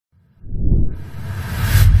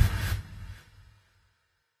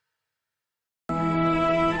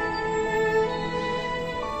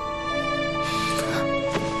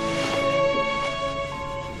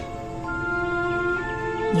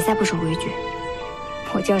再不守规矩，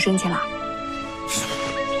我就要生气了。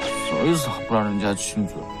什么意思啊？不让人家亲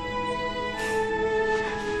嘴？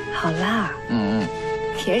好啦，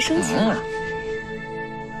别生气了。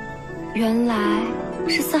原来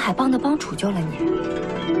是四海帮的帮主救了你。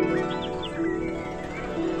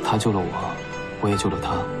他救了我，我也救了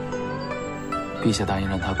他。陛下答应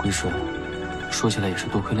让他归顺，说起来也是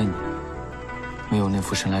多亏了你。没有那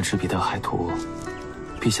副神来之笔的海图，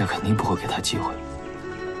陛下肯定不会给他机会。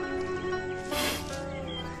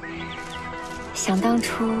想当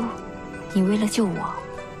初，你为了救我，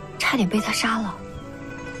差点被他杀了，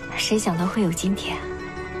谁想到会有今天？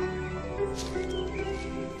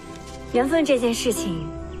缘分这件事情，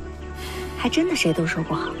还真的谁都说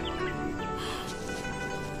不好。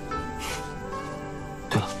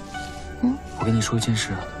对了，我跟你说一件事，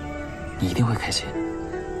你一定会开心。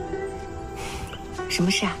什么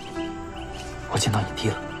事啊？我见到你弟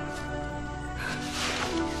了。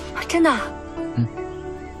真的？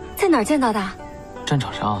在哪儿见到的？战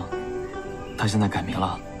场上，他现在改名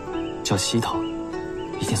了，叫西头，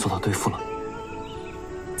已经送到对付了。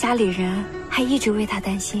家里人还一直为他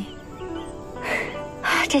担心，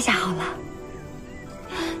这下好了。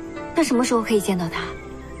那什么时候可以见到他？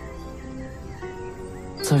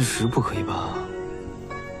暂时不可以吧？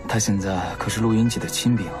他现在可是陆云锦的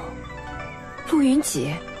亲兵啊。陆云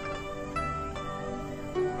锦，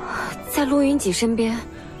在陆云锦身边，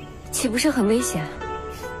岂不是很危险？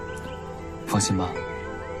放心吧，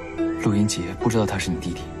陆云锦不知道他是你弟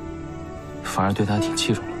弟，反而对他挺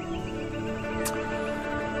器重的。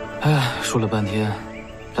哎，说了半天，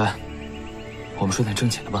来，我们说点正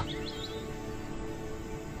经的吧。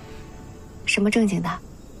什么正经的？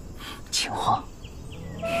情话。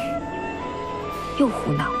又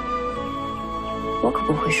胡闹，我可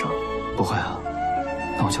不会说。不会啊，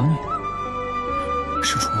那我教你。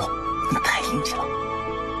盛楚墨，你太硬气了。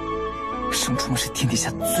盛楚墨是天底下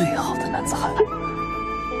最好的男子汉。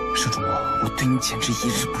盛楚墨，我对你简直一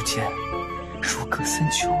日不见，如隔三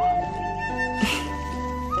秋啊！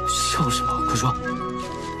笑什么？快说。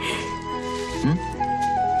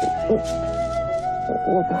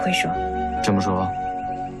我不会说。这么说，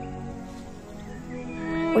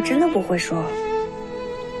我真的不会说。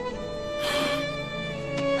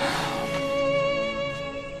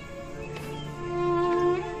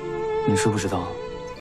你是不知道，